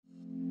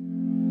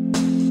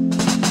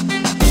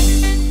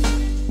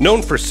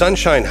Known for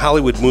sunshine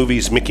Hollywood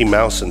movies, Mickey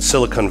Mouse, and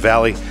Silicon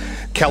Valley,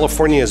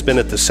 California has been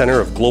at the center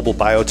of global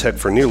biotech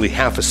for nearly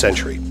half a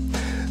century.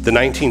 The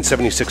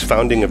 1976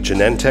 founding of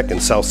Genentech in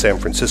South San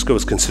Francisco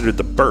is considered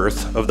the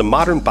birth of the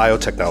modern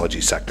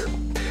biotechnology sector.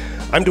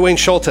 I'm Dwayne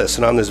Schultes,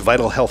 and on this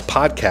Vital Health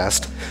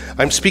podcast,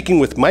 I'm speaking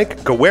with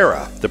Mike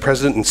Guerra, the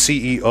president and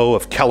CEO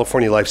of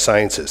California Life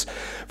Sciences.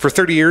 For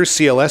 30 years,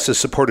 CLS has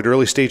supported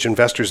early-stage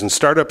investors and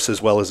startups,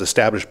 as well as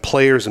established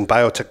players in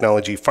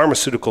biotechnology,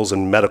 pharmaceuticals,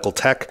 and medical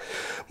tech.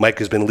 Mike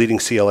has been leading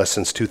CLS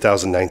since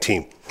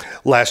 2019.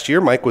 Last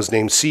year, Mike was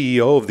named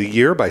CEO of the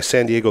Year by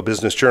San Diego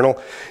Business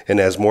Journal and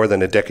has more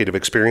than a decade of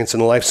experience in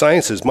the life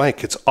sciences.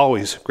 Mike, it's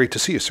always great to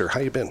see you, sir.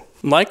 How you been?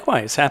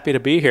 Likewise, happy to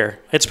be here.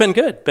 It's been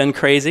good, been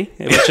crazy,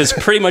 which is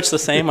pretty much the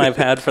same I've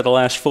had for the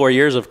last 4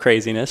 years of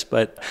craziness,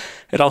 but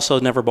it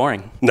also never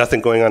boring. Nothing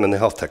going on in the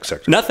health tech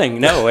sector?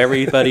 Nothing, no.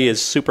 Everybody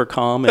is super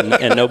calm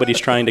and nobody's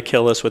trying to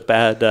kill us with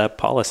bad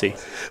policy.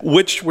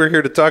 Which we're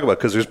here to talk about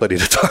because there's plenty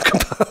to talk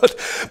about.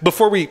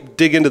 Before we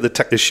dig into the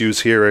tech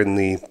issues here and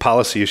the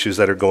policy issues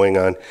that are going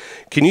on,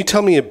 can you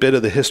tell me a bit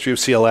of the history of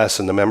CLS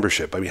and the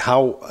membership? I mean,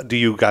 how do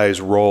you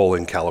guys roll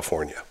in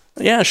California?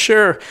 Yeah,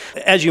 sure.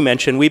 As you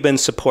mentioned, we've been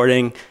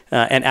supporting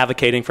and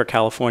advocating for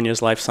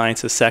California's life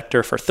sciences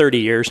sector for 30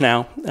 years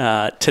now.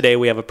 Today,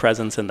 we have a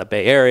presence in the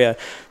Bay Area,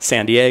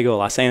 San Diego,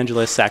 Los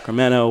Angeles,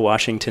 Sacramento,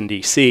 Washington,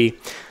 D.C.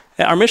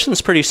 Our mission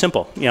is pretty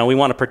simple. We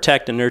want to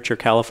protect and nurture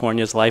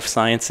California's life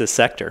sciences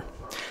sector.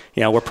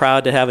 We're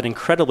proud to have an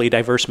incredibly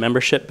diverse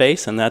membership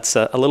base, and that's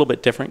a little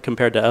bit different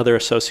compared to other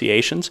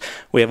associations.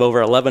 We have over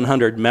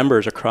 1,100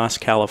 members across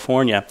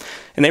California,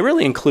 and they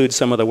really include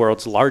some of the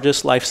world's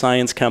largest life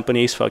science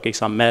companies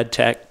focused on med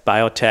tech,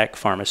 biotech,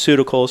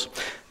 pharmaceuticals,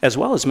 as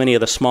well as many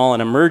of the small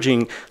and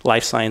emerging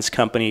life science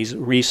companies,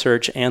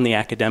 research, and the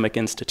academic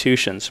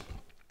institutions.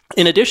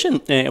 In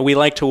addition, we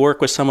like to work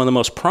with some of the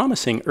most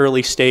promising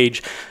early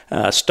stage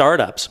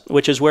startups,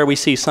 which is where we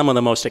see some of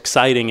the most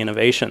exciting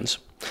innovations.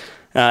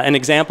 An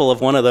example of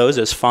one of those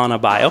is Fauna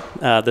Bio.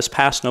 This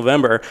past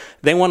November,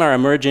 they won our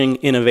Emerging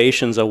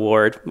Innovations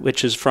Award,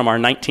 which is from our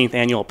 19th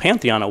annual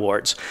Pantheon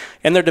Awards.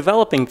 And they're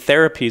developing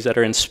therapies that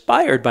are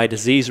inspired by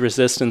disease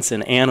resistance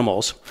in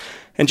animals.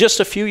 And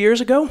just a few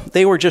years ago,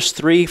 they were just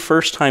 3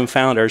 first-time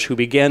founders who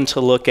began to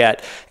look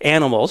at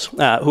animals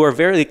who are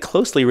very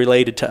closely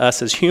related to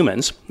us as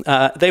humans.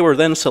 They were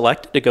then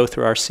selected to go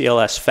through our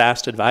CLS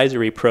FAST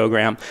Advisory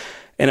Program.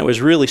 And it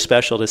was really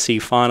special to see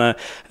Fauna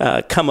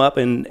come up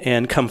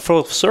and come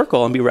full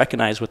circle and be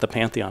recognized with the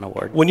Pantheon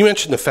Award. When you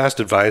mentioned the FAST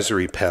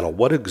Advisory Panel,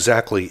 what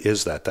exactly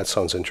is that? That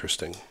sounds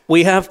interesting.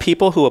 We have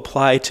people who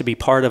apply to be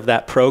part of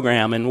that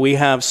program, and we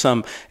have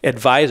some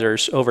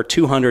advisors, over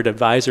 200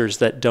 advisors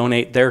that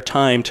donate their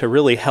time to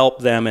really help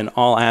them in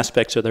all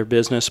aspects of their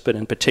business, but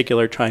in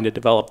particular trying to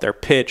develop their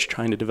pitch,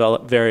 trying to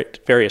develop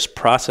various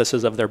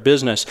processes of their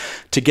business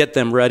to get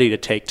them ready to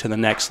take to the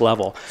next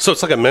level. So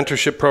it's like a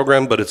mentorship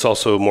program, but it's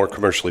also more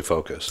commercially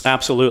focused.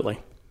 Absolutely.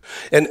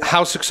 And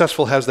how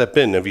successful has that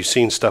been? Have you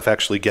seen stuff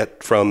actually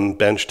get from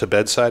bench to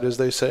bedside, as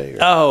they say?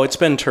 Oh, it's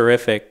been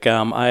terrific.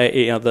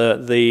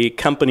 The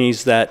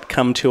companies that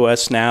come to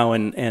us now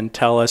and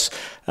tell us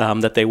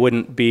that they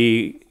wouldn't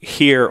be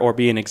here or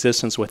be in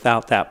existence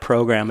without that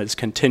program has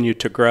continued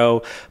to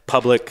grow.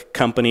 Public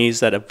companies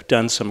that have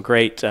done some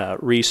great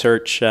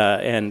research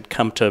and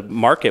come to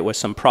market with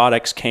some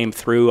products came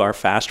through our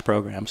FAST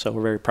program, so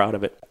we're very proud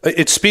of it.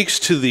 It speaks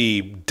to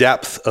the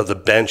depth of the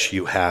bench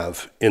you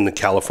have in the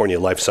California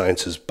life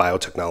sciences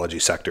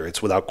biotechnology sector.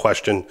 It's without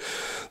question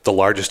the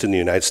largest in the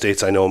United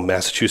States. I know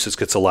Massachusetts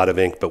gets a lot of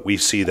ink, but we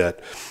see that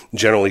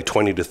generally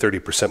 20 to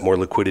 30% more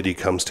liquidity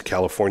comes to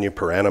California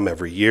per annum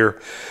every year.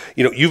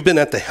 You've been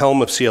at the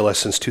helm of CLS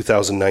since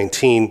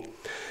 2019.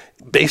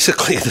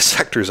 Basically, the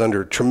sector is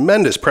under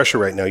tremendous pressure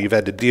right now. You've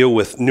had to deal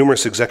with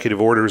numerous executive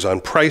orders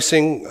on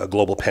pricing, a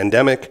global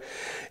pandemic,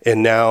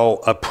 and now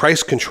a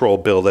price control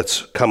bill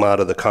that's come out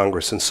of the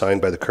Congress and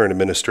signed by the current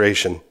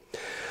administration.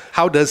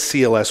 How does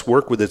CLS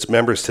work with its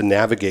members to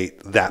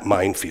navigate that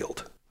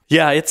minefield?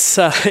 Yeah,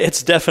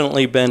 it's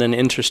definitely been an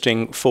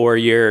interesting 4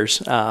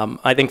 years.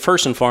 I think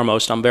first and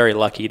foremost, I'm very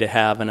lucky to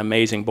have an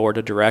amazing board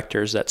of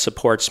directors that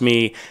supports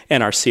me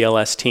and our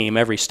CLS team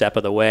every step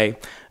of the way.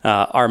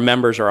 Our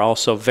members are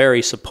also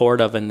very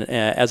supportive, and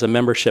as a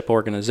membership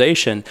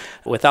organization,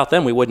 without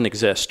them, we wouldn't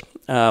exist.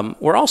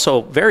 We're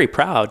also very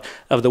proud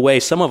of the way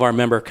some of our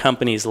member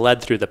companies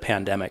led through the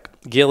pandemic.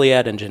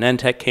 Gilead and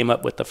Genentech came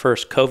up with the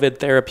first COVID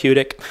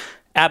therapeutic.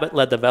 Abbott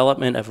led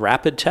development of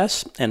rapid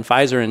tests, and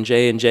Pfizer and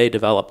J&J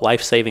developed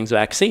life-saving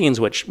vaccines,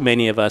 which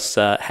many of us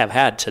have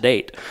had to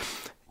date.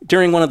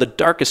 During one of the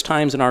darkest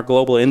times in our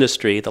global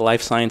industry, the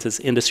life sciences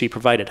industry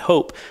provided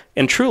hope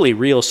and truly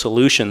real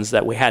solutions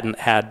that we hadn't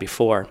had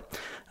before.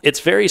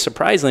 It's very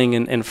surprising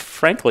and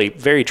frankly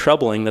very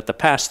troubling that the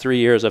past 3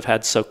 years have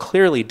had so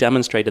clearly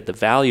demonstrated the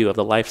value of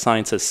the life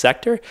sciences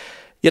sector.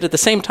 Yet at the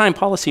same time,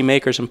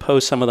 policymakers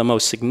impose some of the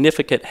most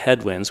significant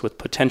headwinds with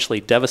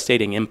potentially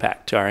devastating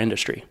impact to our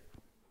industry.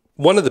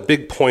 One of the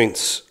big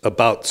points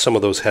about some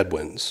of those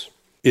headwinds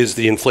is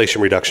the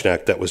Inflation Reduction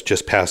Act that was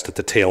just passed at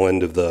the tail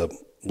end of the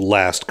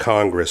last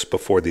Congress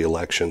before the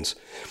elections.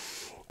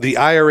 The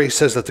IRA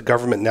says that the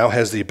government now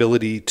has the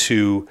ability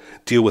to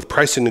deal with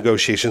pricing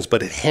negotiations,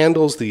 but it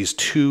handles these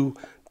two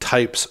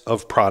types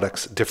of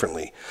products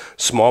differently.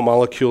 Small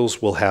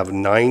molecules will have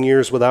 9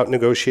 years without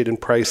negotiated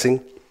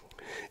pricing,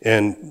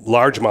 and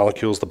large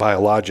molecules, the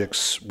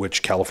biologics,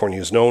 which California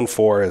is known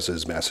for, as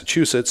is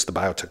Massachusetts, the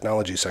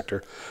biotechnology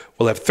sector,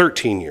 will have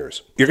 13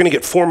 years. You're going to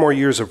get 4 more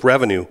years of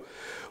revenue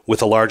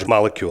with a large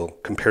molecule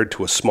compared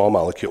to a small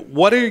molecule.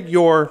 What are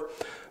your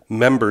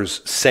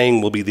members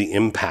saying will be the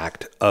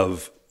impact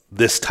of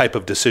this type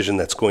of decision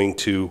that's going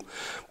to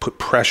put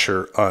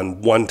pressure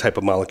on one type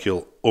of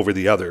molecule over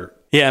the other?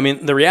 Yeah, I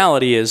mean, the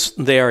reality is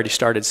they already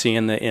started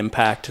seeing the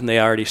impact, and they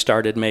already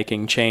started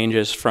making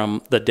changes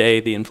from the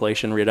day the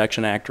Inflation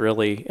Reduction Act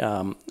really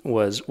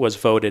was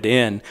voted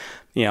in.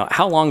 You know,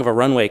 how long of a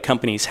runway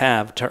companies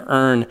have to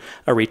earn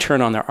a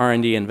return on their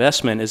R&D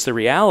investment is the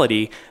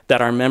reality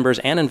that our members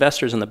and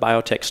investors in the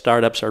biotech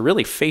startups are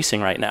really facing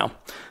right now.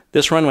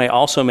 This runway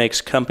also makes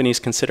companies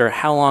consider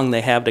how long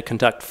they have to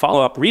conduct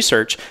follow-up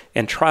research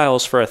and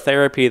trials for a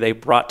therapy they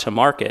brought to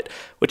market,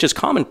 which is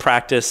common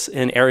practice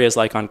in areas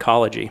like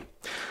oncology.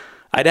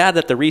 I'd add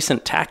that the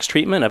recent tax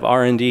treatment of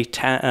R&D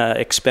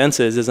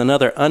expenses is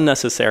another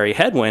unnecessary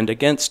headwind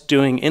against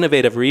doing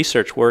innovative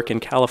research work in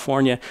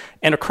California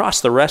and across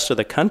the rest of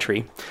the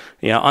country.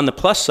 You know, on the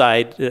plus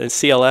side,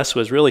 CLS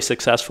was really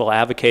successful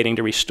advocating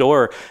to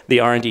restore the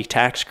R&D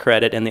tax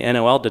credit and the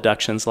NOL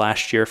deductions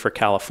last year for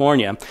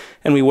California.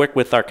 And we worked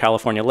with our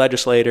California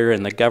legislator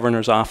and the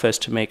governor's office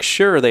to make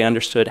sure they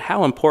understood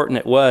how important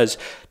it was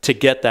to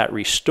get that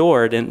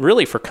restored, and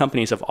really for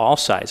companies of all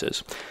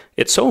sizes.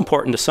 It's so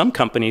important to some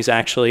companies,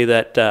 actually,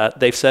 that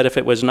they've said if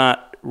it was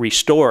not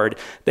restored,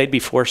 they'd be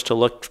forced to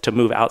look to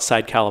move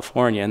outside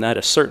California, and that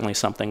is certainly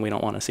something we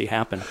don't want to see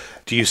happen.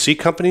 Do you see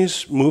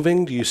companies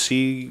moving? Do you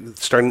see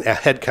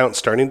headcount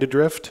starting to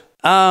drift?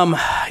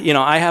 You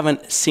know, I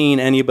haven't seen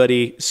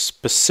anybody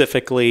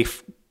specifically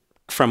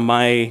from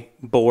my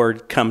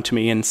board come to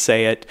me and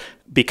say it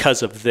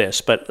because of this,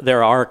 but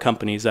there are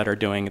companies that are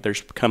doing it.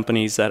 There's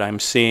companies that I'm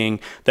seeing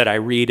that I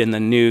read in the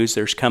news.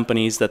 There's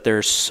companies that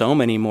there's so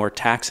many more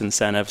tax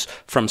incentives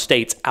from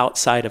states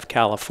outside of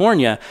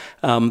California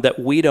that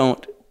we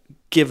don't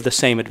give the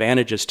same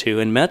advantages to.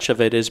 And much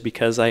of it is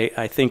because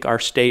I think our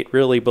state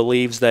really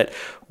believes that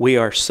we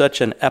are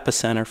such an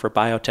epicenter for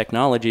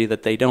biotechnology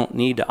that they don't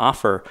need to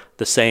offer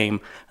the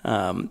same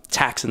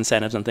tax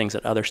incentives and things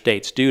that other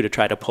states do to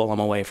try to pull them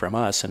away from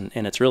us. And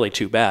it's really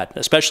too bad,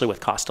 especially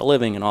with cost of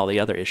living and all the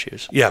other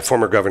issues. Yeah,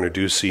 former Governor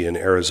Ducey in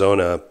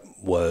Arizona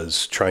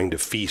was trying to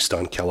feast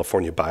on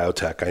California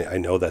biotech. I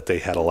know that they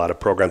had a lot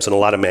of programs and a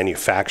lot of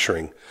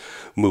manufacturing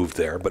moved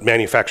there. But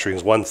manufacturing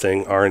is one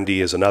thing,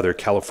 R&D is another.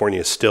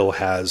 California still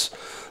has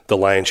the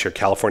lion's share.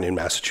 California and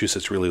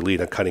Massachusetts really lead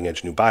on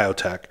cutting-edge new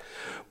biotech.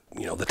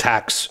 You know, the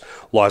tax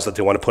laws that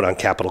they want to put on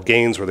capital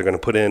gains, where they're going to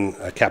put in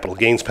a capital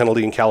gains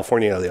penalty in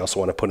California. They also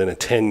want to put in a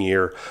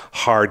 10-year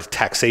hard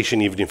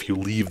taxation. Even if you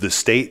leave the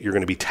state, you're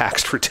going to be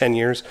taxed for 10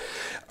 years.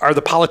 Are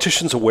the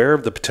politicians aware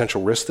of the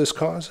potential risk this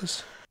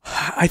causes?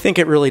 I think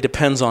it really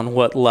depends on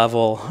what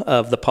level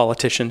of the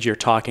politicians you're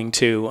talking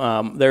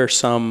to. There are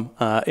some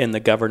in the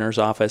governor's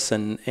office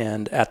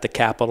and at the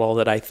Capitol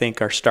that I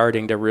think are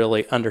starting to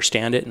really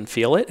understand it and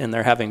feel it, and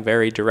they're having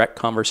very direct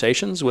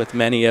conversations with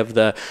many of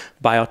the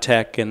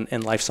biotech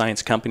and life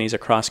science companies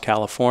across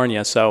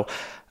California. So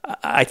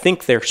I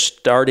think they're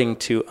starting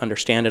to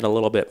understand it a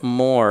little bit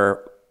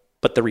more,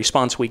 but the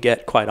response we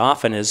get quite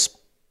often is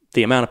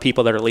the amount of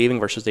people that are leaving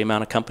versus the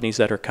amount of companies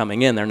that are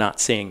coming in. They're not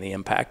seeing the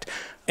impact.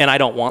 And I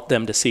don't want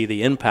them to see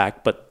the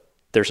impact, but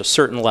there's a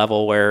certain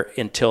level where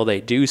until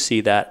they do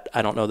see that,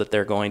 I don't know that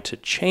they're going to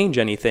change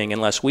anything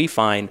unless we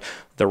find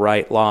the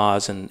right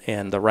laws and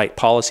the right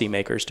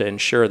policymakers to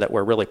ensure that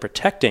we're really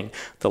protecting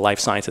the life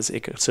sciences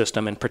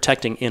ecosystem and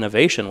protecting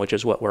innovation, which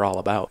is what we're all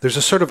about. There's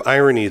a sort of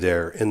irony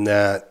there in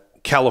that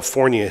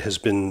California has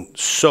been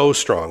so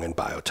strong in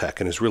biotech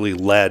and has really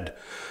led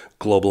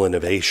global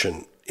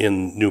innovation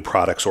in new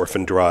products,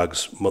 orphan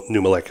drugs,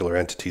 new molecular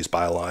entities,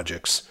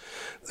 biologics.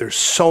 There's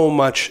so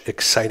much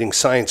exciting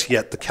science,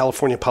 yet the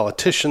California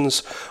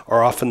politicians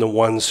are often the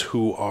ones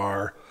who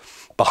are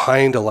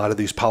behind a lot of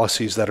these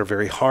policies that are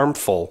very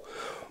harmful.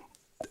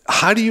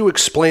 How do you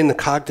explain the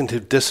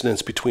cognitive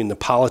dissonance between the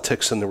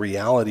politics and the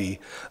reality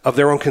of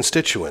their own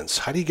constituents?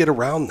 How do you get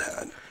around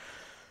that?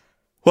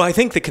 Well, I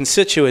think the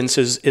constituents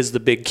is the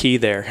big key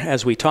there.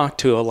 As we talk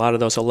to a lot of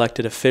those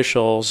elected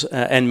officials,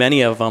 and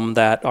many of them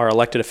that are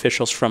elected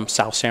officials from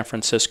South San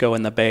Francisco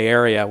and the Bay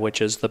Area, which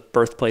is the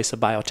birthplace of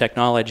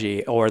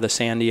biotechnology, or the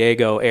San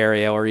Diego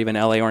area, or even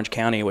LA Orange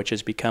County, which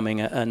is becoming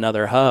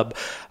another hub,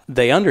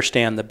 they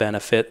understand the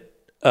benefit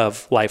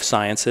of life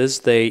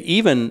sciences. They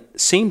even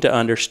seem to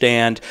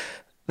understand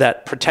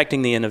that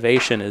protecting the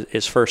innovation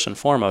is first and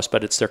foremost,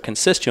 but it's their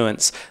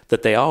constituents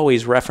that they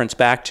always reference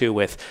back to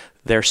with,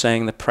 they're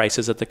saying the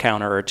prices at the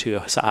counter are too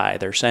high.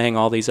 They're saying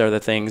all these other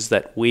things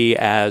that we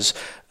as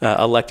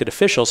elected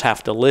officials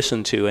have to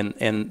listen to,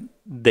 and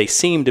they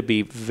seem to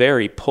be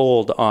very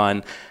pulled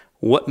on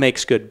what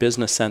makes good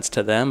business sense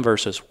to them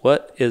versus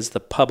what is the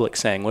public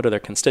saying, what are their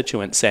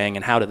constituents saying,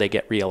 and how do they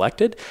get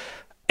reelected?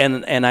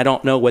 And I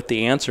don't know what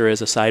the answer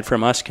is aside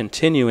from us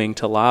continuing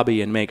to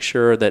lobby and make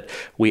sure that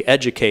we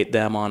educate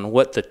them on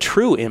what the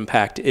true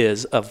impact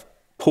is of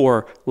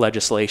poor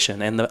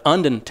legislation and the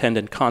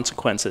unintended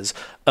consequences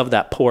of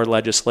that poor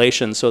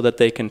legislation so that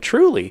they can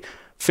truly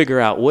figure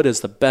out what is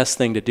the best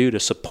thing to do to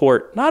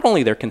support not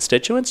only their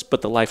constituents,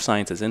 but the life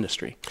sciences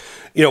industry.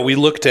 We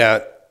looked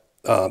at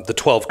the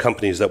 12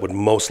 companies that would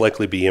most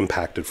likely be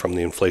impacted from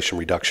the Inflation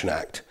Reduction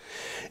Act.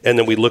 And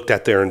then we looked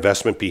at their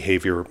investment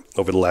behavior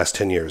over the last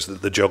 10 years.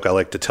 The joke I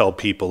like to tell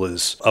people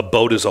is a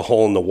boat is a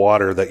hole in the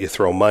water that you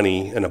throw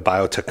money, and a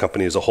biotech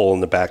company is a hole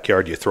in the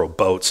backyard you throw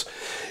boats.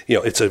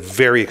 It's a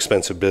very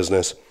expensive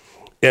business.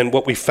 And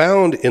what we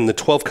found in the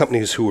 12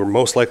 companies who were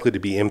most likely to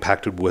be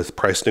impacted with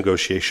price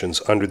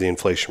negotiations under the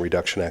Inflation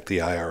Reduction Act,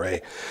 the IRA,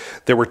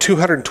 there were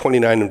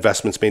 229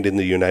 investments made in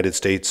the United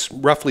States,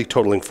 roughly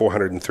totaling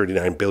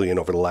 $439 billion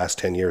over the last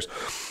 10 years.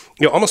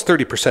 Almost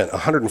 30%,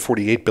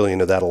 $148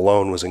 billion of that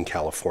alone was in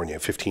California,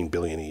 $15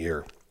 billion a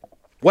year.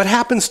 What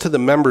happens to the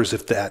members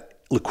if that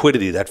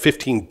liquidity, that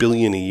 $15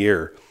 billion a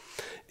year,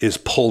 is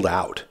pulled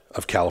out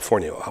of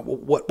California?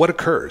 What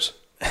occurs?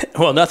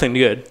 Well, nothing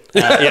good.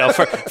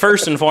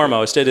 First and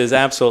foremost, it is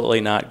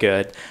absolutely not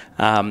good.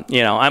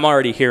 I'm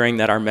already hearing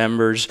that our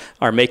members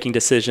are making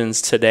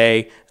decisions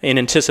today in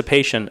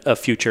anticipation of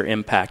future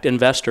impact.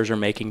 Investors are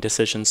making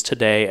decisions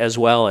today as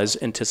well as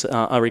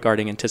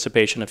regarding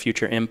anticipation of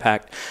future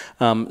impact.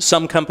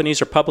 Some companies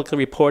are publicly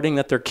reporting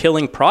that they're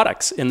killing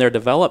products in their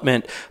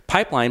development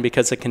pipeline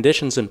because the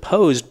conditions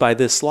imposed by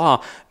this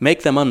law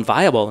make them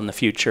unviable in the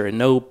future and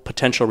no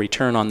potential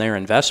return on their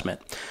investment.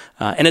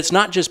 And it's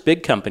not just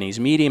big companies,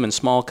 medium and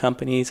small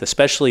companies,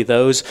 especially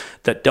those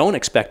that don't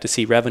expect to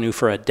see revenue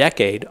for a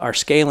decade, are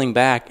scaling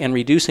back and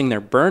reducing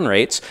their burn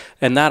rates.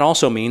 And that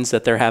also means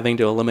that they're having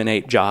to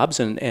eliminate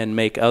jobs and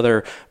make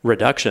other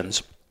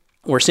reductions.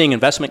 We're seeing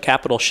investment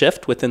capital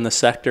shift within the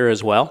sector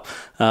as well,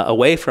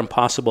 away from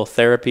possible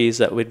therapies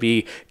that would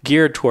be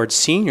geared towards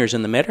seniors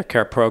in the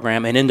Medicare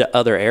program and into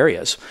other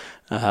areas.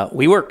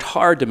 We worked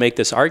hard to make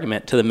this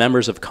argument to the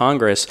members of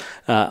Congress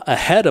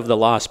ahead of the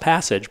law's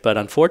passage, but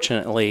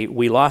unfortunately,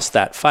 we lost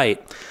that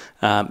fight.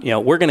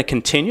 We're going to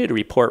continue to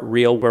report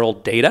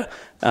real-world data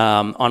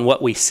on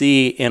what we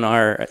see in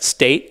our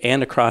state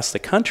and across the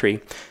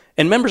country.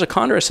 And members of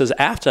Congress has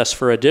asked us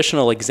for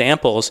additional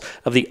examples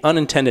of the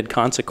unintended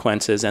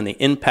consequences and the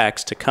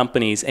impacts to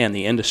companies and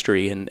the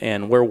industry.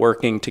 And we're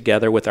working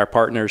together with our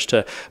partners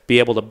to be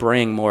able to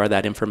bring more of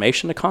that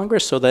information to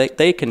Congress so that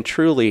they can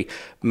truly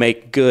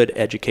make good,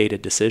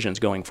 educated decisions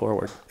going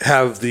forward.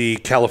 Have the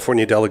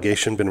California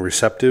delegation been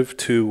receptive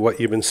to what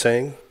you've been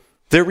saying?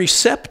 They're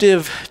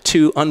receptive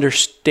to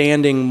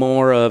understanding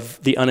more of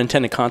the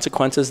unintended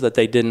consequences that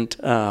they didn't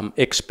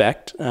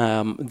expect.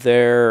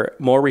 They're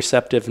more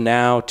receptive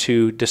now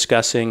to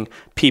discussing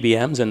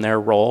PBMs and their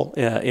role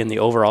in the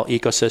overall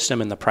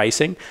ecosystem and the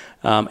pricing.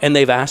 And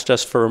they've asked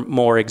us for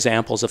more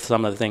examples of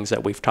some of the things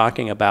that we've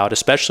talking about,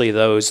 especially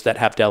those that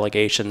have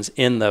delegations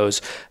in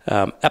those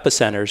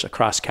epicenters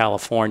across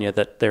California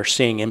that they're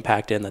seeing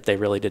impact in that they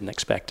really didn't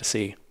expect to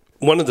see.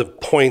 One of the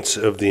points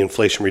of the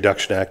Inflation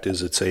Reduction Act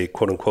is it's a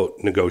quote-unquote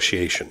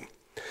negotiation.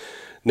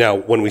 Now,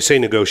 when we say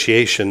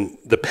negotiation,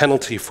 the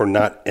penalty for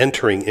not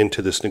entering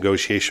into this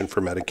negotiation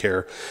for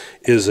Medicare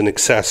is in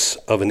excess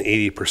of an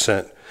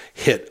 80%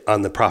 hit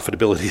on the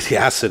profitability of the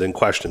asset in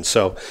question.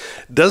 So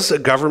does a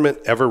government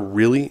ever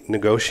really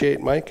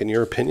negotiate, Mike, in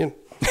your opinion?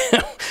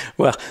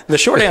 Well, the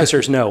short answer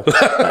is no.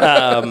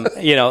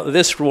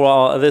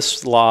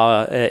 This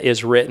law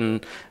is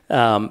written,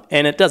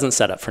 and it doesn't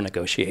set up for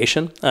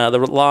negotiation. The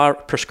law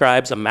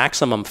prescribes a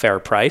maximum fair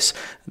price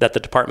that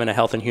the Department of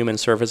Health and Human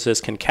Services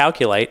can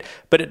calculate,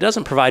 but it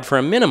doesn't provide for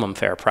a minimum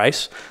fair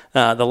price.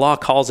 The law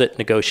calls it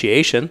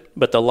negotiation,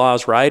 but the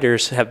law's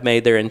writers have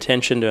made their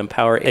intention to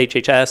empower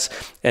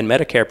HHS and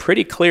Medicare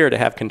pretty clear to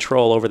have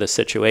control over the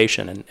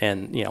situation.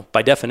 And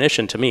by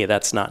definition, to me,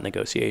 that's not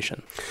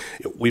negotiation.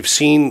 We've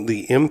seen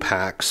the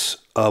impacts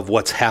of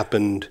what's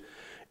happened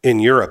in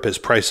Europe as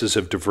prices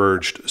have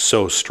diverged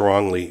so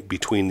strongly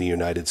between the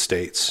United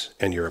States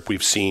and Europe.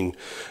 We've seen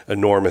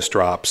enormous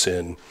drops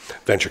in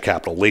venture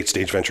capital,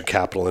 late-stage venture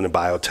capital in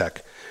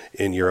biotech.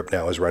 In Europe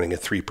now is running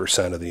at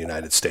 3% of the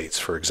United States,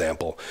 for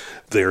example.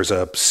 There's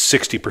a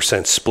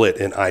 60% split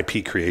in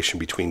IP creation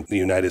between the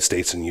United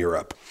States and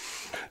Europe.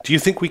 Do you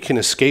think we can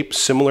escape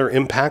similar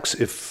impacts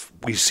if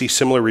we see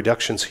similar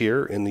reductions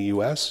here in the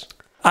U.S.?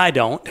 I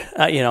don't.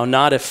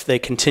 Not if they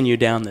continue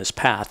down this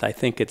path. I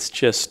think it's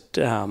just,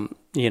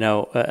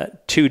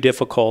 too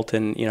difficult.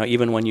 And,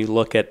 even when you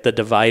look at the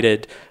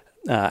divided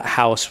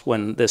House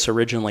when this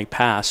originally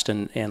passed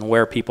and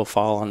where people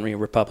fall on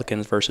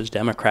Republicans versus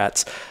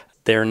Democrats,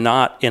 they're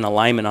not in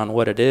alignment on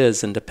what it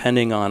is, and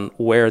depending on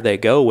where they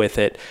go with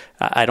it,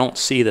 I don't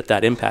see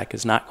that impact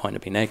is not going to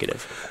be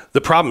negative.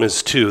 The problem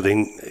is, too,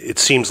 it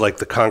seems like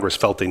the Congress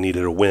felt they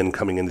needed a win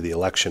coming into the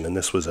election, and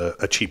this was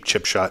a cheap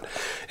chip shot.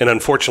 And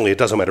unfortunately, it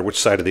doesn't matter which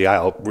side of the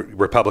aisle,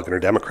 Republican or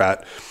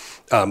Democrat,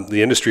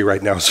 The industry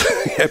right now,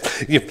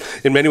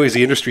 in many ways,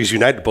 the industry is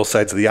united both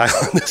sides of the aisle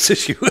on this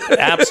issue.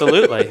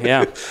 Absolutely,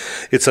 yeah.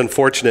 It's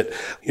unfortunate.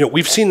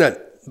 We've seen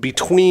that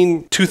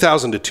between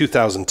 2000 to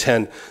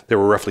 2010, there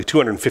were roughly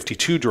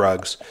 252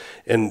 drugs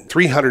and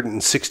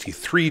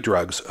 363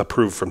 drugs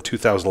approved from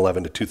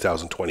 2011 to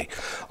 2020,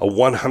 a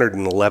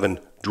 111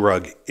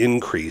 drug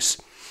increase.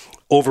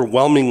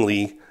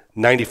 Overwhelmingly,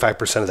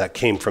 95% of that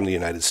came from the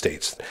United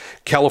States.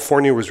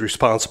 California was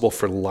responsible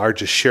for the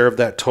largest share of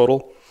that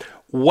total.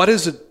 What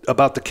is it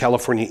about the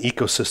California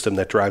ecosystem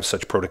that drives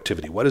such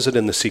productivity? What is it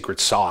in the secret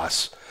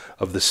sauce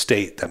of the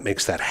state that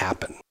makes that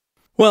happen?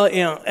 Well,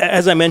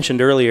 as I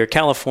mentioned earlier,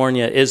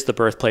 California is the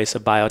birthplace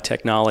of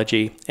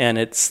biotechnology, and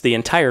it's the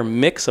entire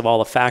mix of all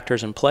the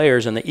factors and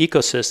players in the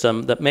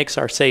ecosystem that makes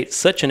our state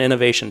such an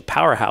innovation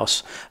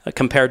powerhouse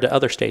compared to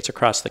other states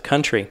across the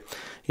country.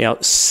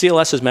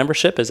 CLS's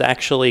membership is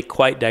actually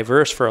quite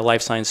diverse for a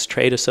life science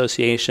trade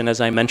association,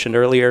 as I mentioned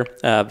earlier,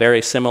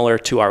 very similar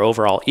to our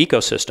overall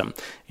ecosystem,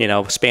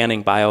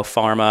 spanning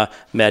biopharma,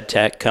 med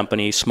tech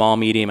companies, small,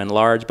 medium, and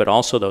large, but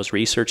also those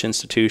research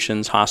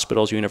institutions,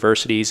 hospitals,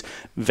 universities,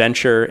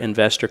 venture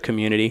investor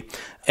community.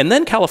 And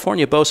then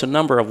California boasts a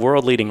number of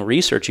world-leading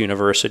research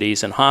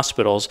universities and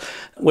hospitals,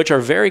 which are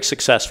very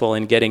successful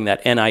in getting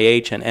that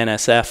NIH and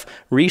NSF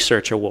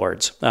research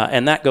awards.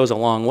 And that goes a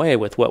long way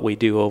with what we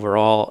do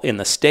overall in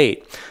the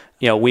state.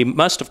 We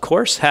must, of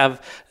course,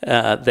 have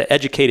the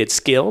educated,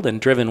 skilled,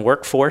 and driven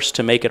workforce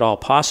to make it all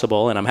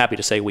possible. And I'm happy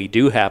to say we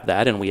do have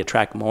that, and we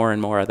attract more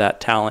and more of that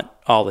talent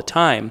all the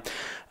time.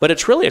 But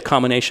it's really a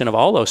combination of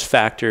all those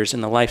factors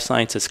in the life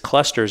sciences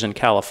clusters in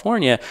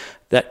California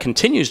that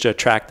continues to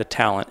attract the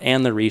talent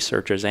and the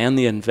researchers and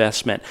the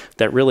investment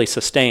that really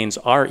sustains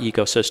our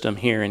ecosystem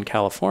here in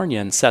California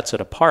and sets it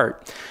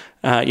apart.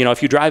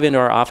 If you drive into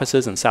our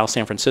offices in South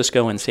San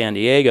Francisco and San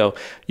Diego,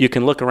 you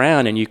can look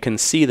around and you can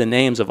see the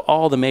names of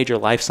all the major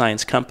life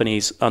science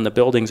companies on the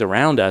buildings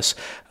around us.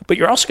 But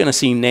you're also going to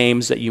see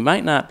names that you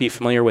might not be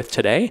familiar with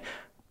today.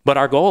 But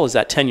our goal is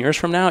that 10 years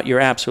from now, you're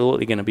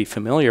absolutely going to be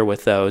familiar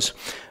with those.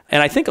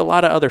 And I think a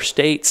lot of other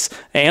states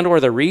and or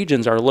the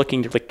regions are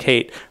looking to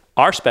replicate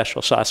our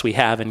special sauce we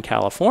have in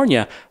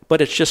California,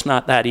 but it's just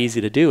not that easy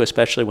to do,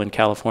 especially when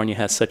California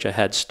has such a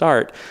head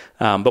start.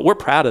 But we're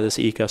proud of this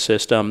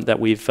ecosystem that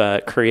we've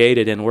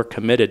created, and we're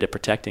committed to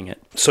protecting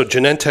it. So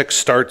Genentech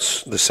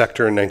starts the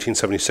sector in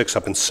 1976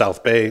 up in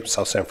South Bay,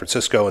 South San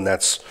Francisco, and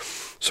that's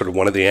sort of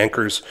one of the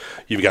anchors.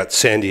 You've got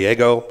San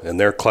Diego and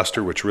their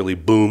cluster, which really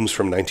booms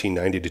from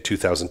 1990 to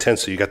 2010.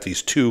 So you got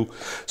these two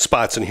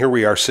spots, and here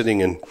we are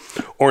sitting in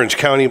Orange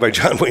County by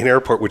John Wayne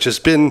Airport, which has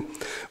been,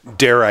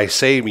 dare I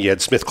say, we had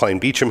SmithKline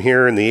Beecham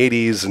here in the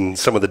 80s and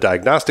some of the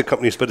diagnostic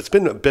companies, but it's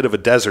been a bit of a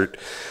desert.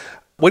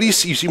 What do you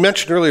see? You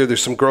mentioned earlier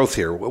there's some growth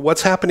here.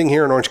 What's happening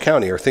here in Orange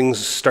County? Are things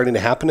starting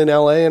to happen in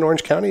LA and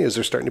Orange County? Is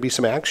there starting to be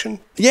some action?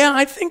 Yeah,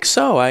 I think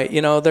so.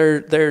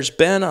 There's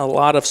been a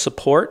lot of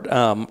support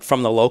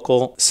from the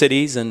local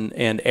cities and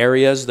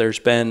areas. There's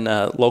been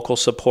local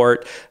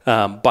support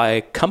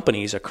by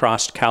companies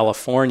across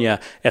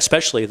California,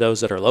 especially those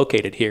that are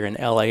located here in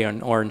LA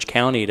and Orange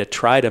County, to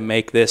try to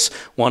make this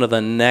one of the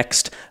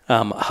next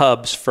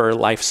hubs for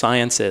life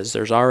sciences.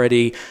 There's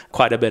already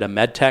quite a bit of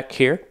med tech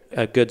here,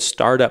 a good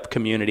startup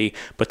community,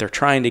 but they're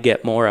trying to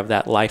get more of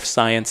that life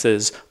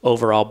sciences,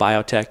 overall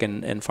biotech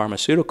and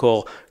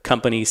pharmaceutical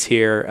companies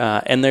here,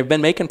 and they've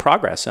been making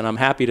progress, and I'm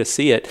happy to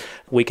see it.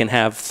 We can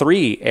have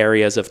 3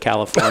 areas of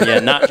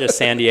California, not just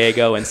San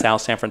Diego and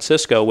South San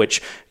Francisco,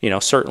 which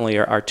certainly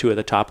are 2 of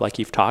the top, like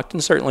you've talked,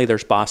 and certainly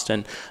there's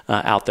Boston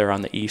out there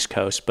on the East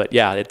Coast. But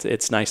yeah,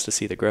 it's nice to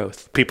see the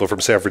growth. People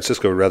from San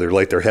Francisco would rather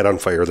light their head on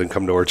fire than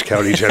come to Orange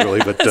County generally,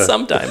 but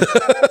sometimes.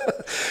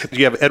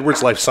 You have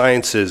Edwards Life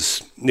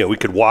Sciences. We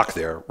could walk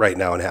there right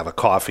now and have a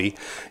coffee.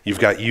 You've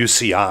got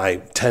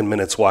UCI, 10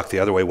 minutes walk the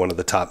other way, one of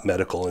the top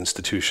medical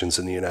institutions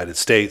in the United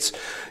States.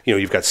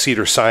 You've got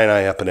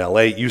Cedars-Sinai up in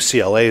LA.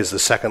 UCLA is the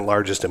second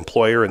largest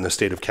employer in the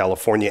state of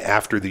California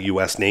after the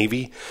U.S.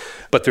 Navy,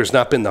 but there's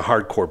not been the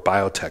hardcore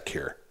biotech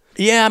here.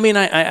 Yeah,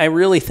 I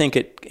really think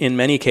it, in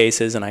many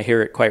cases, and I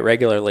hear it quite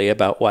regularly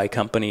about why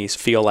companies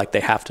feel like they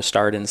have to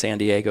start in San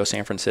Diego,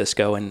 San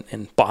Francisco,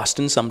 and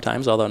Boston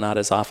sometimes, although not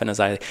as often as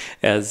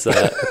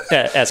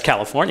as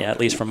California, at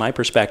least from my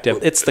perspective.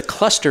 It's the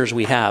clusters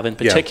we have, in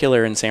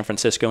particular in San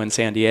Francisco and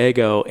San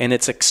Diego, and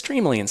it's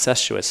extremely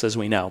incestuous, as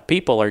we know.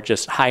 People are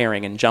just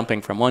hiring and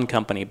jumping from one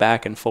company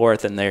back and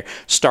forth, and they're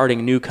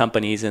starting new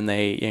companies, and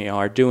they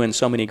are doing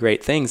so many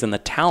great things, and the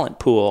talent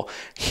pool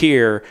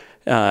here.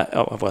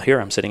 Here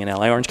I'm sitting in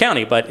LA, Orange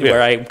County, but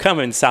where I come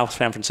in South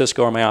San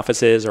Francisco, where my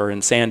office is, or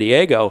in San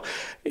Diego,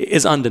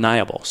 is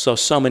undeniable.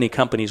 So many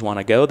companies want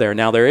to go there.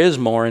 Now, there is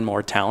more and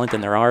more talent,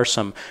 and there are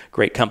some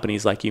great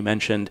companies, like you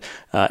mentioned,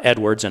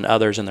 Edwards and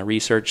others in the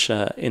research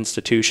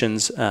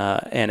institutions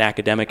and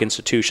academic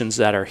institutions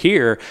that are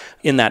here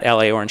in that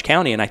LA, Orange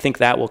County, and I think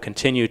that will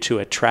continue to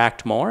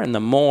attract more, and the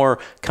more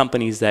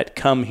companies that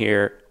come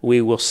here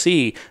we will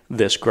see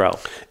this grow.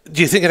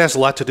 Do you think it has a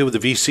lot to do with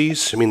the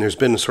VCs? I mean, there's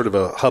been sort of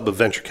a hub of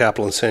venture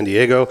capital in San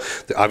Diego,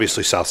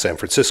 obviously South San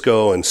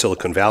Francisco and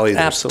Silicon Valley.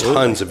 There's Absolutely.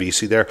 Tons of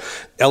VC there.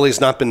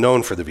 LA's not been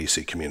known for the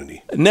VC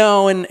community.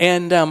 No,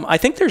 and I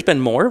think there's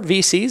been more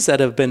VCs that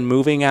have been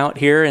moving out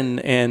here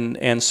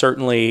and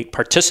certainly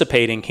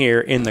participating here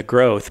in the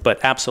growth. But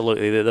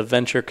absolutely, the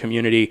venture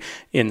community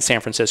in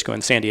San Francisco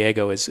and San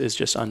Diego is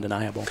just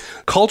undeniable.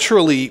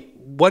 Culturally,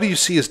 what do you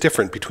see as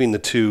different between the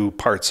two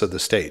parts of the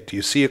state? Do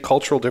you see a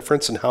cultural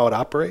difference in how it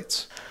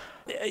operates?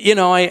 You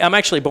know, I'm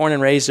actually born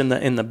and raised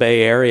in the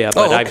Bay Area,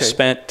 but I've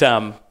spent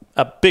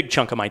a big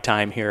chunk of my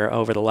time here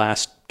over the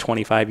last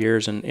 25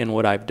 years in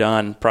what I've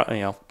done.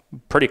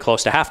 Pretty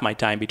close to half my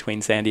time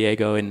between San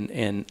Diego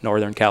and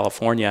Northern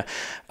California.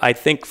 I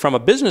think from a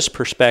business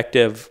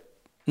perspective,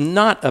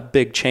 not a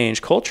big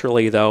change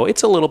culturally, though.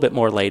 It's a little bit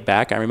more laid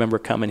back. I remember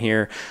coming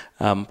here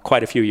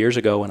quite a few years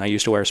ago when I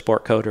used to wear a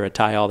sport coat or a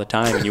tie all the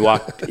time, and you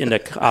walked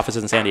into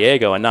offices in San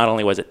Diego, and not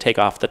only was it take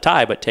off the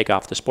tie, but take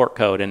off the sport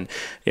coat, and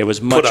it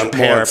was much more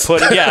here.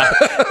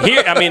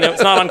 I mean,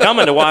 it's not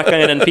uncommon to walk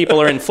in and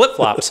people are in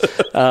flip-flops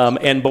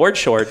and board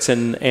shorts,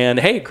 and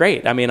hey,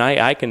 great. I mean,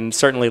 I can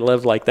certainly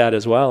live like that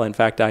as well. In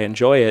fact, I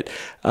enjoy it.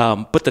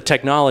 But the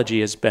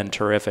technology has been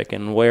terrific,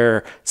 and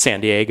where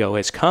San Diego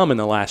has come in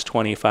the last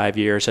 25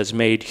 years has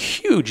made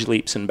huge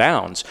leaps and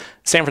bounds.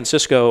 San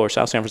Francisco, or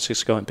South San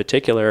Francisco in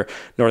particular,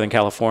 Northern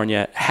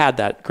California, had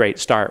that great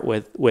start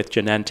with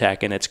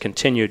Genentech, and it's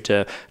continued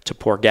to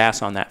pour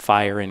gas on that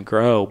fire and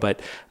grow.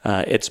 But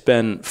it's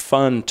been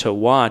fun to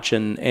watch,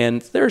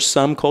 and there's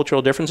some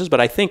cultural differences,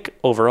 but I think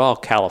overall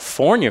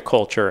California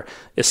culture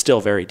is still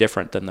very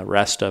different than the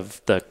rest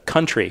of the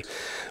country.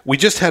 We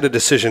just had a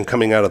decision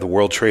coming out of the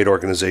World Trade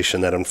Organization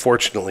that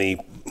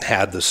unfortunately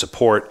had the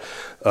support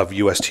of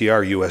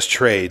USTR, U.S.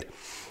 Trade.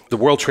 The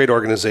World Trade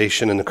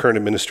Organization and the current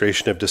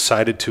administration have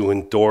decided to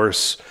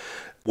endorse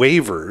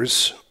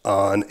waivers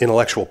on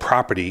intellectual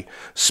property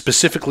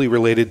specifically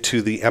related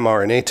to the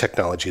mRNA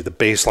technology, the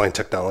baseline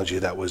technology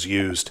that was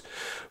used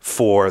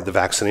for the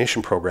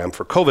vaccination program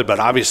for COVID. But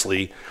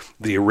obviously,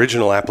 the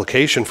original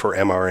application for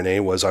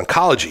mRNA was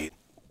oncology.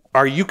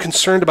 Are you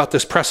concerned about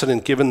this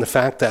precedent given the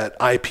fact that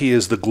IP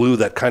is the glue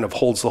that kind of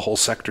holds the whole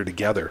sector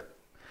together?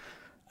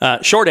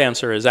 Short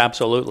answer is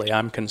absolutely.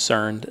 I'm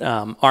concerned.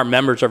 Our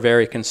members are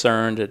very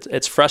concerned.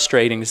 It's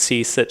frustrating to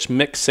see such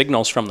mixed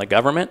signals from the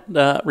government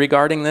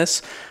regarding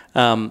this.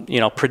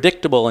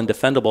 Predictable and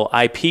defendable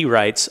IP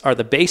rights are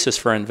the basis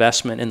for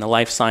investment in the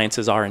life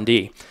sciences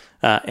R&D.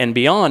 And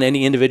beyond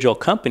any individual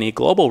company,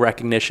 global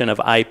recognition of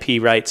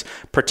IP rights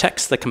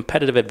protects the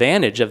competitive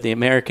advantage of the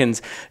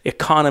Americans'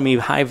 economy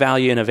of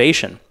high-value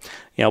innovation.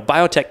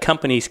 Biotech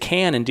companies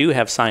can and do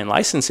have signed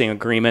licensing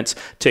agreements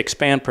to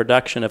expand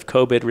production of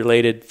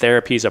COVID-related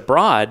therapies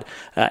abroad,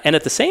 and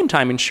at the same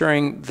time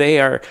ensuring they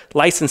are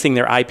licensing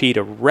their IP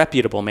to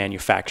reputable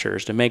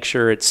manufacturers to make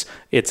sure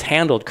it's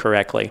handled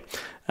correctly.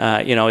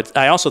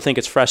 I also think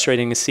it's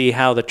frustrating to see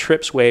how the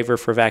TRIPS waiver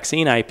for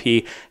vaccine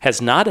IP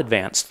has not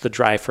advanced the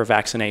drive for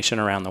vaccination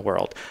around the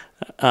world.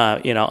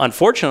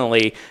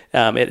 Unfortunately,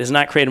 it has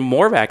not created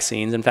more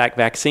vaccines. In fact,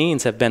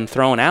 vaccines have been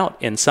thrown out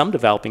in some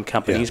developing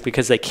companies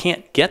because they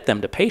can't get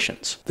them to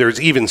patients. There's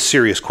even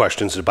serious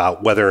questions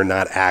about whether or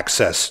not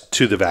access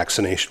to the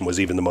vaccination was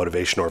even the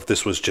motivation, or if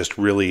this was just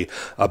really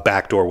a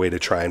backdoor way to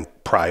try and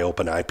pry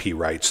open IP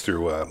rights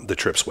through the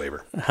TRIPS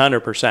waiver.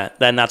 100%.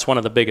 And that's one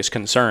of the biggest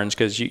concerns,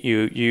 because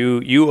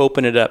you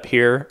open it up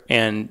here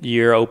and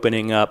you're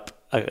opening up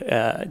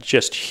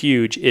just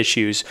huge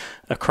issues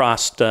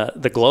across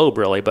the globe,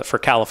 really, but for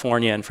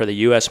California and for the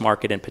U.S.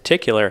 market in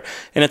particular.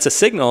 And it's a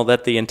signal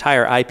that the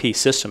entire IP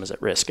system is at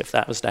risk if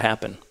that was to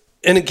happen.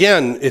 And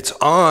again, it's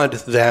odd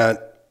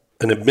that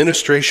an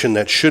administration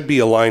that should be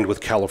aligned with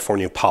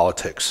California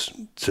politics,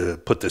 to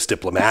put this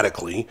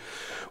diplomatically,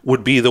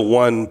 would be the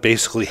one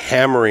basically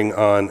hammering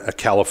on a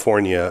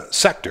California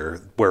sector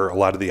where a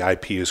lot of the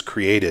IP is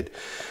created.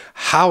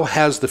 How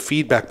has the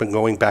feedback been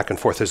going back and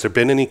forth? Has there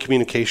been any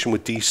communication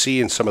with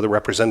D.C. and some of the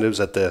representatives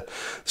at the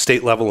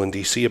state level in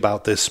D.C.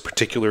 about this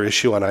particular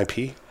issue on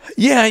IP?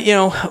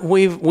 Yeah,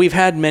 we've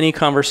had many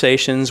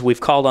conversations. We've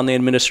called on the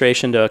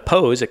administration to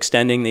oppose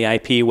extending the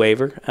IP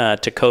waiver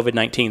to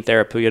COVID-19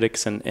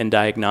 therapeutics and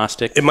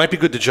diagnostic. It might be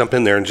good to jump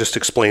in there and just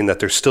explain that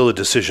there's still a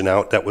decision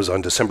out that was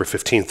on December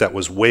 15th that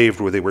was waived,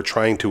 where they were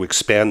trying to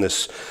expand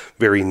this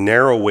very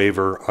narrow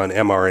waiver on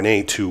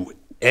mRNA to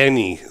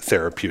any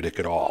therapeutic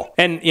at all.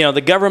 And,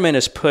 the government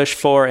has pushed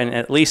for and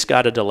at least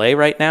got a delay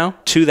right now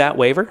to that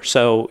waiver.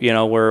 So,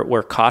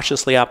 we're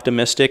cautiously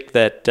optimistic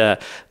that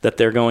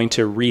they're going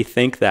to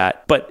rethink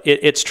that. But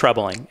it's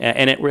troubling,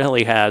 and it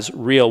really has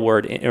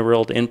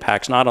real-world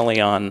impacts, not only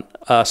on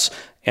us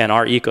and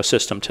our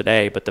ecosystem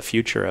today, but the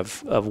future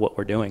of what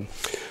we're doing.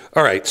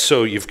 All right,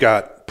 so you've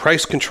got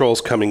price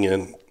controls coming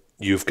in.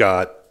 You've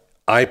got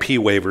IP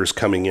waivers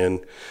coming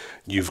in.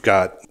 You've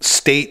got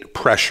state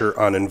pressure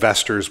on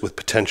investors with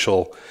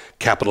potential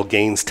capital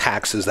gains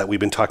taxes that we've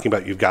been talking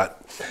about. You've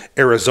got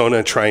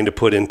Arizona trying to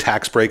put in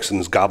tax breaks and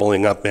is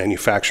gobbling up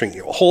manufacturing.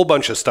 A whole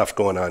bunch of stuff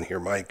going on here,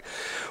 Mike.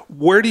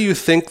 Where do you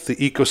think the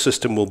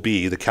ecosystem will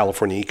be, the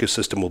California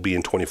ecosystem will be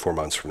in 24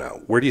 months from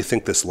now? Where do you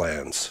think this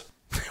lands?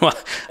 Well,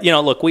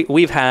 look,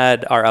 we've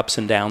had our ups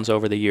and downs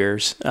over the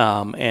years,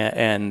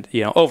 and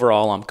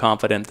overall, I'm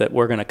confident that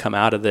we're going to come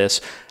out of this.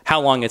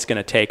 How long it's going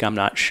to take, I'm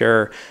not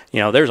sure.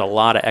 There's a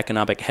lot of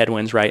economic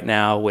headwinds right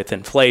now with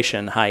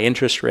inflation, high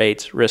interest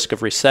rates, risk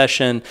of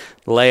recession,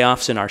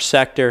 layoffs in our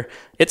sector.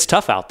 It's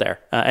tough out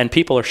there, and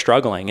people are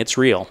struggling. It's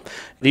real.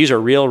 These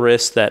are real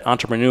risks that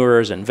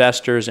entrepreneurs,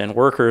 investors, and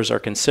workers are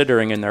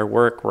considering in their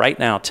work right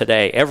now,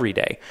 today, every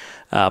day.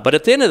 But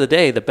at the end of the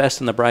day, the best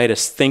and the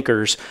brightest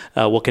thinkers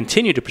will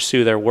continue to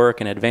pursue their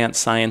work in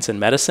advanced science and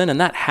medicine, and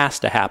that has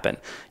to happen.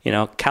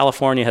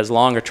 California has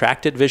long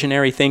attracted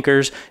visionary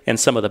thinkers and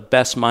some of the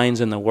best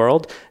minds in the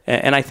world,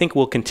 and I think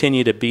we'll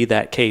continue to be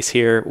that case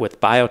here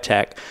with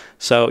biotech.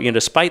 So,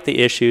 despite the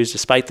issues,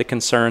 despite the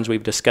concerns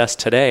we've discussed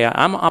today,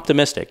 I'm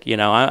optimistic.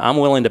 I'm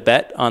willing to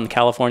bet on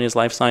California's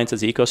life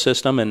sciences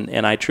ecosystem,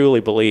 and I truly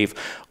believe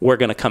we're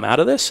going to come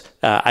out of this.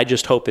 I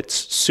just hope it's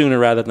sooner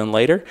rather than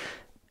later.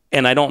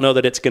 And I don't know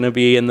that it's going to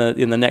be in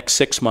the next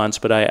 6 months,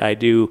 but I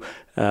do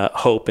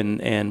hope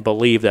and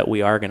believe that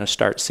we are going to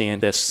start seeing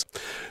this.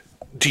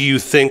 Do you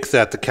think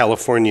that the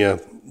California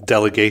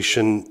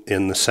delegation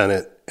in the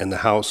Senate and the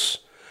House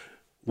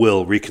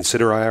will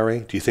reconsider IRA?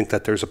 Do you think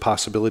that there's a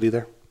possibility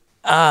there?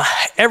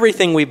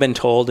 Everything we've been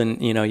told,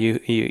 and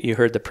you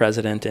heard the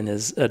president in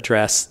his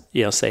address,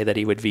 say that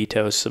he would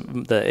veto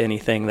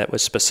anything that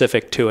was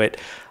specific to it.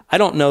 I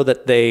don't know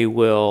that they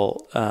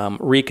will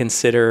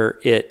reconsider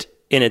it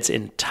in its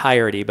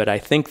entirety, but I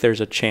think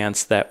there's a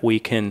chance that we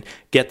can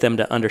get them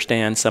to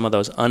understand some of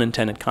those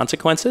unintended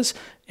consequences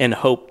and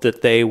hope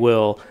that they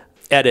will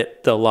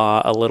edit the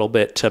law a little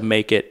bit to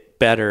make it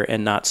better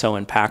and not so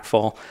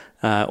impactful.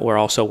 We're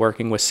also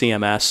working with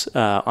CMS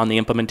on the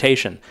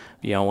implementation.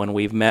 When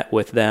we've met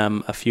with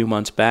them a few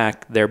months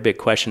back, their big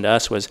question to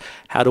us was,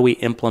 how do we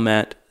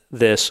implement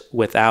this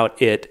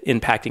without it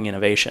impacting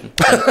innovation?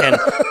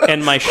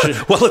 And my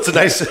well, it's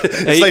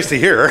nice to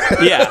hear.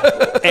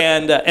 Yeah,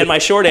 and my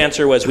short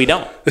answer was, we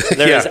don't.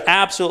 There is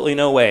absolutely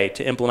no way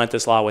to implement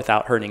this law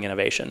without hurting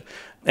innovation.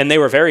 And they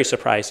were very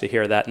surprised to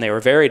hear that, and they were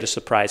very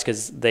surprised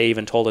because they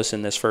even told us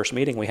in this first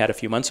meeting we had a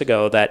few months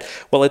ago that,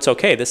 well, it's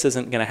okay, this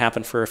isn't going to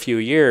happen for a few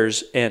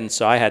years. And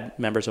so I had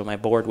members of my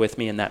board with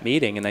me in that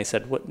meeting, and they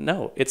said, well,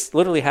 no, it's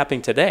literally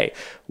happening today.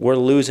 We're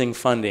losing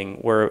funding.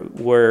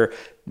 We're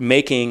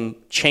making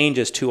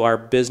changes to our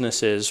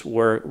businesses.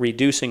 We're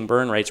reducing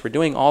burn rates. We're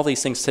doing all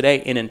these things today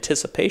in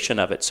anticipation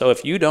of it. So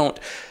if you don't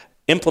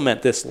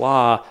implement this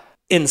law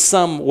in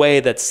some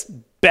way that's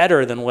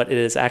better than what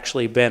it has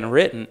actually been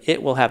written,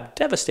 it will have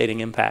devastating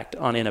impact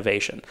on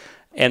innovation.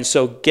 And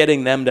so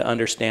getting them to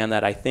understand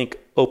that, I think,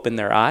 opened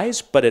their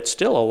eyes, but it's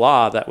still a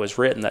law that was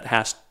written that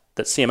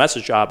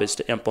CMS's job is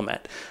to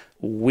implement.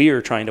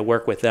 We're trying to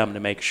work with them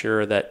to make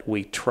sure that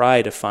we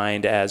try to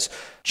find as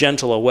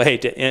gentle a way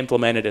to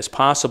implement it as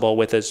possible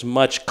with as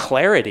much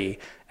clarity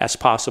as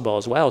possible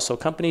as well, so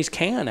companies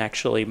can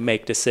actually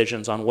make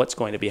decisions on what's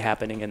going to be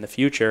happening in the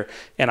future.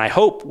 And I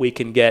hope we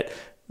can get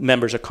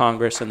members of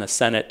Congress and the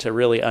Senate to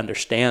really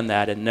understand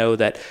that and know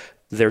that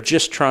they're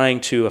just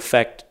trying to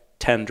affect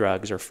 10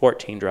 drugs or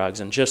 14 drugs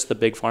and just the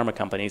big pharma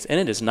companies, and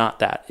it is not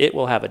that. It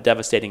will have a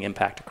devastating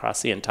impact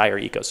across the entire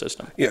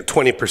ecosystem.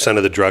 20%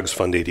 of the drugs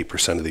fund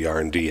 80% of the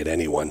R&D at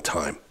any one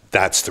time.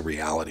 That's the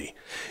reality.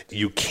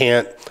 You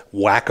can't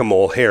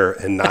whack-a-mole hair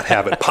and not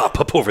have it pop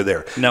up over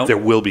there. No. There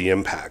will be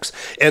impacts.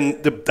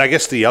 And I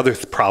guess the other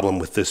problem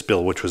with this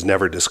bill, which was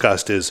never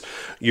discussed, is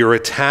you're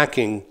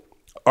attacking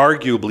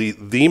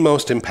arguably the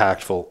most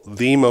impactful,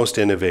 the most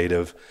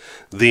innovative,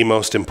 the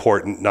most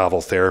important novel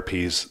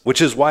therapies,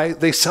 which is why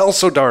they sell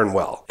so darn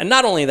well. And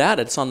not only that,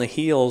 it's on the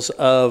heels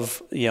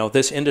of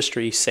this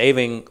industry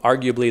saving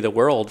arguably the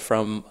world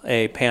from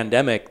a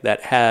pandemic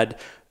that had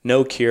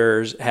no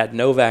cures, had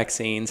no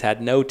vaccines, had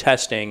no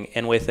testing,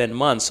 and within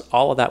months,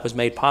 all of that was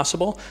made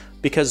possible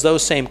because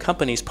those same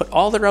companies put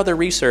all their other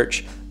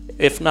research,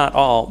 if not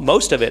all,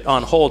 most of it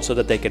on hold so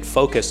that they could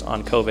focus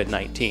on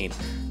COVID-19.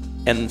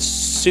 And as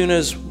soon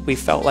as we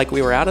felt like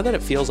we were out of it,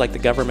 it feels like the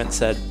government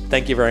said,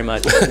 thank you very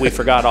much, we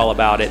forgot all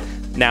about it.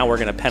 Now we're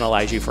going to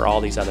penalize you for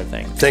all these other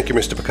things. Thank you,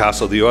 Mr.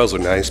 Picasso. The oils are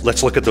nice.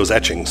 Let's look at those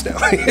etchings now.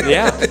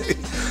 Yeah.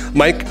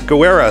 Mike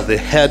Guerra, the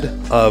head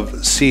of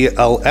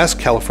CLS,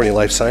 California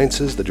Life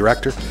Sciences, the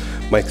director.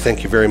 Mike,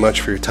 thank you very much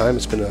for your time.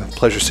 It's been a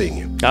pleasure seeing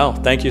you. Oh,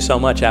 thank you so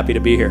much. Happy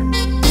to be here.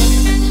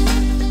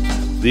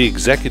 The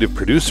executive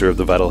producer of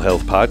the Vital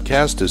Health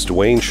Podcast is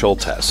Dwayne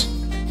Schultes.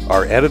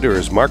 Our editor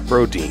is Mark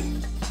Brodeen.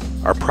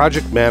 Our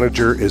project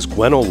manager is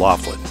Gwen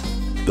O'Loughlin.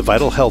 The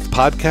Vital Health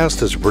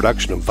Podcast is a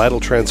production of Vital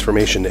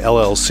Transformation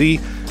LLC,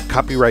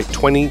 copyright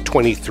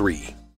 2023.